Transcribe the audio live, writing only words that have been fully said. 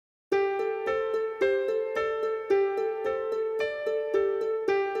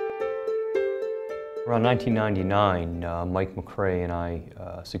Around 1999, Mike McRae and I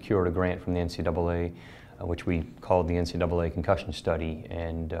secured a grant from the NCAA, which we called the NCAA Concussion Study,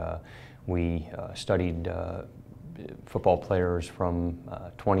 and we studied football players from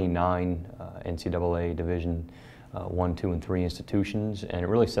 29 NCAA Division I, II, and III institutions, and it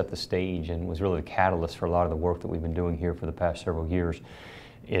really set the stage and was really the catalyst for a lot of the work that we've been doing here for the past several years.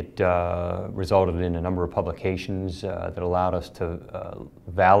 It resulted in a number of publications that allowed us to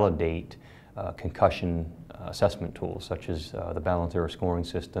validate concussion assessment tools, such as the balanced error scoring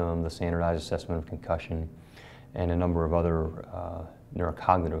system, the standardized assessment of concussion, and a number of other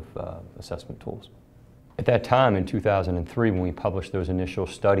neurocognitive assessment tools. At that time, in 2003, when we published those initial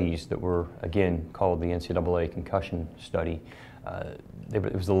studies that were, again, called the NCAA Concussion Study,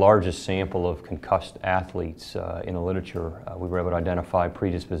 it was the largest sample of concussed athletes in the literature. We were able to identify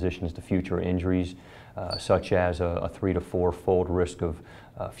predispositions to future injuries, such as a 3 to 4-fold risk of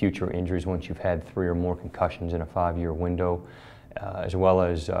future injuries once you've had 3 or more concussions in a 5-year window, as well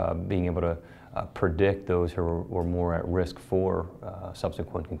as being able to predict those who were more at risk for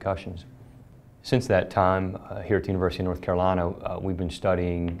subsequent concussions. Since that time, here at the University of North Carolina, we've been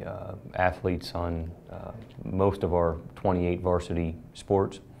studying athletes on most of our 28 varsity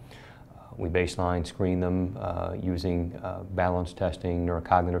sports. We baseline screen them using balance testing,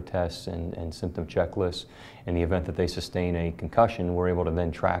 neurocognitive tests, and symptom checklists. In the event that they sustain a concussion, we're able to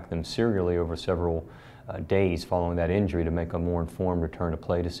then track them serially over several days following that injury to make a more informed return to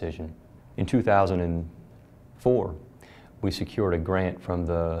play decision. In 2004, we secured a grant from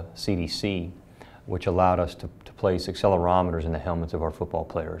the CDC, which allowed us to place accelerometers in the helmets of our football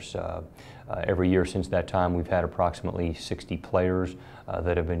players. Every year since that time, we've had approximately 60 players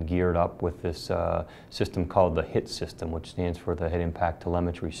that have been geared up with this system called the HIT system, which stands for the Head Impact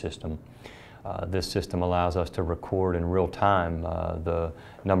Telemetry System. This system allows us to record in real time the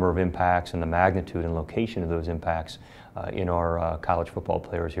number of impacts and the magnitude and location of those impacts in our college football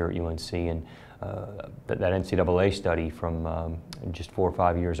players here at UNC. And that NCAA study from just 4 or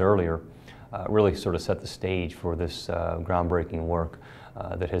 5 years earlier really sort of set the stage for this groundbreaking work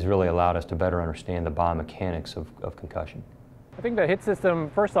that has really allowed us to better understand the biomechanics of concussion. I think the HIT system,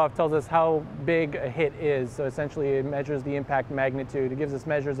 first off, tells us how big a hit is. So essentially it measures the impact magnitude. It gives us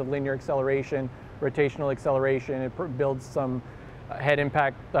measures of linear acceleration, rotational acceleration. It builds some head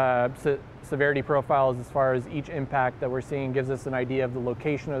impact severity profiles as far as each impact that we're seeing, gives us an idea of the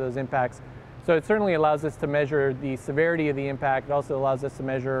location of those impacts. So it certainly allows us to measure the severity of the impact. It also allows us to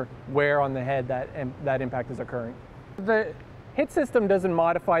measure where on the head that impact is occurring. The HIT system doesn't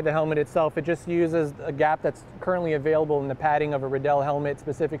modify the helmet itself. It just uses a gap that's currently available in the padding of a Riddell helmet,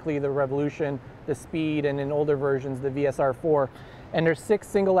 specifically the Revolution, the Speed, and in older versions, the VSR4. And there's 6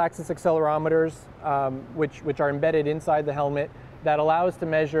 single-axis accelerometers, which are embedded inside the helmet that allow us to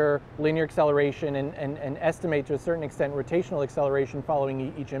measure linear acceleration and estimate to a certain extent rotational acceleration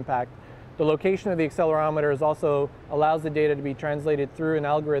following each impact. The location of the accelerometers also allows the data to be translated through an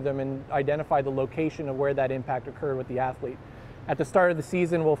algorithm and identify the location of where that impact occurred with the athlete. At the start of the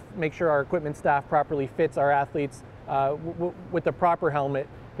season, we'll make sure our equipment staff properly fits our athletes with the proper helmet.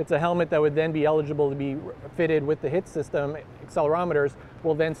 It's a helmet that would then be eligible to be fitted with the HIT system accelerometers.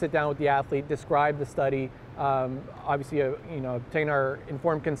 We'll then sit down with the athlete, describe the study, obviously obtain our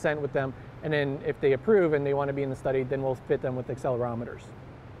informed consent with them, and then if they approve and they want to be in the study, then we'll fit them with accelerometers.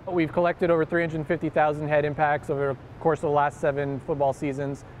 We've collected over 350,000 head impacts over the course of the last 7 football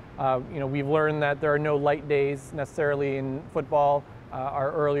seasons. We've learned that there are no light days necessarily in football.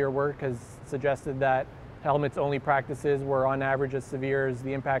 Our earlier work has suggested that helmets-only practices were on average as severe as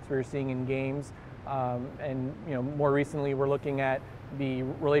the impacts we were seeing in games. More recently, we're looking at the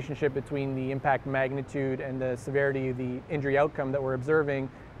relationship between the impact magnitude and the severity of the injury outcome that we're observing,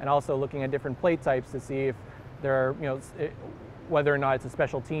 and also looking at different play types to see if there are, whether or not it's a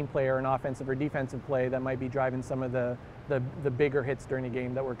special team play or an offensive or defensive play that might be driving some of the bigger hits during a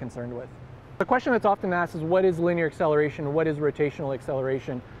game that we're concerned with. The question that's often asked is, what is linear acceleration? What is rotational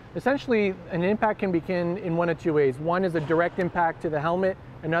acceleration? Essentially, an impact can begin in one of 2 ways. One is a direct impact to the helmet,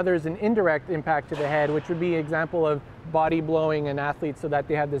 another is an indirect impact to the head, which would be an example of body blowing an athlete so that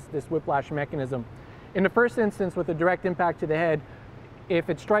they have this whiplash mechanism. In the first instance, with a direct impact to the head, if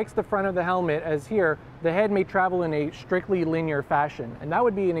it strikes the front of the helmet, as here, the head may travel in a strictly linear fashion, and that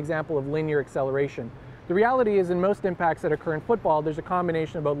would be an example of linear acceleration. The reality is, in most impacts that occur in football, there's a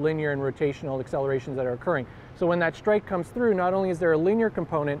combination of both linear and rotational accelerations that are occurring. So when that strike comes through, not only is there a linear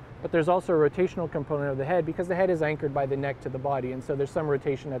component, but there's also a rotational component of the head, because the head is anchored by the neck to the body, and so there's some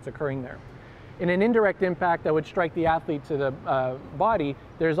rotation that's occurring there. In an indirect impact that would strike the athlete to the body,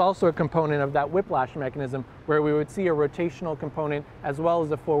 there's also a component of that whiplash mechanism where we would see a rotational component as well as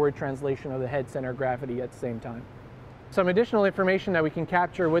a forward translation of the head center of gravity at the same time. Some additional information that we can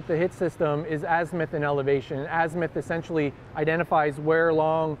capture with the HIT system is azimuth and elevation. Azimuth essentially identifies where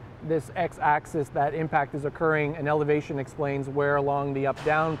along this x-axis that impact is occurring, and elevation explains where along the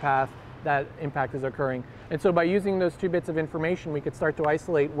up-down path that impact is occurring. And so by using those two bits of information, we could start to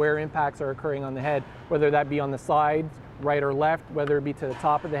isolate where impacts are occurring on the head, whether that be on the sides, right or left, whether it be to the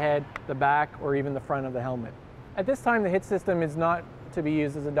top of the head, the back, or even the front of the helmet. At this time, the HIT system is not to be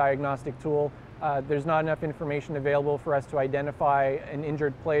used as a diagnostic tool. There's not enough information available for us to identify an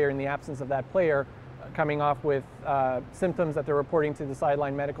injured player in the absence of that player coming off with symptoms that they're reporting to the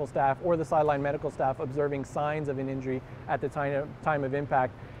sideline medical staff, or the sideline medical staff observing signs of an injury at the time of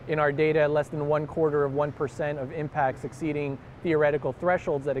impact. In our data, less than 1/4% of impacts exceeding theoretical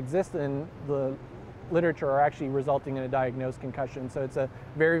thresholds that exist in the literature are actually resulting in a diagnosed concussion. So it's a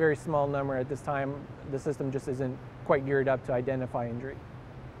very, very small number at this time. The system just isn't quite geared up to identify injury.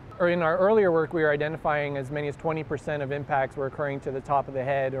 Or in our earlier work, we were identifying as many as 20% of impacts were occurring to the top of the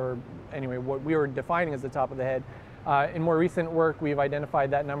head, or anyway, what we were defining as the top of the head. In more recent work, we've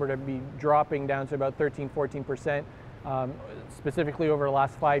identified that number to be dropping down to about 13–14%. Specifically over the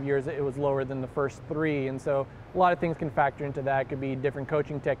last 5 years, it was lower than the first 3, and so a lot of things can factor into that. It could be different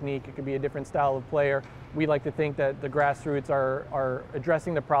coaching technique, it could be a different style of player. We like to think that the grassroots are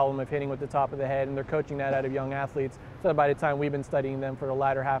addressing the problem of hitting with the top of the head, and they're coaching that out of young athletes, so that by the time we've been studying them for the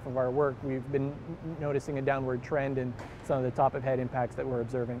latter half of our work, we've been noticing a downward trend in some of the top of head impacts that we're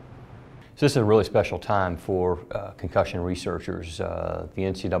observing. So this is a really special time for concussion researchers. The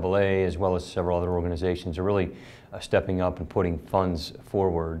NCAA, as well as several other organizations, are really stepping up and putting funds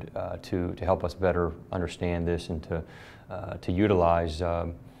forward to help us better understand this, and to utilize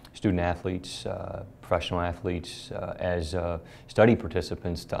student athletes, professional athletes as study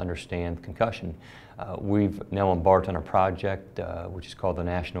participants to understand concussion. We've now embarked on a project which is called the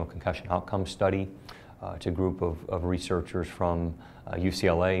National Concussion Outcomes Study. It's a group of researchers from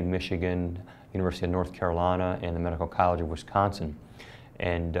UCLA, Michigan, University of North Carolina, and the Medical College of Wisconsin.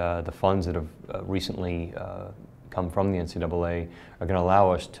 And the funds that have recently come from the NCAA are going to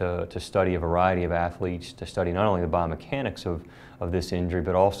allow us to study a variety of athletes, to study not only the biomechanics of this injury,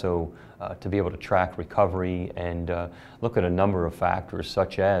 but also to be able to track recovery and look at a number of factors,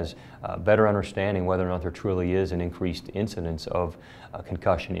 such as better understanding whether or not there truly is an increased incidence of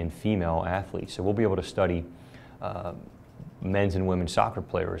concussion in female athletes. So we'll be able to study men's and women's soccer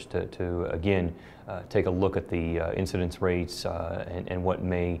players to again, take a look at the incidence rates and what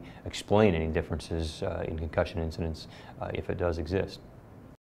may explain any differences in concussion incidence if it does exist.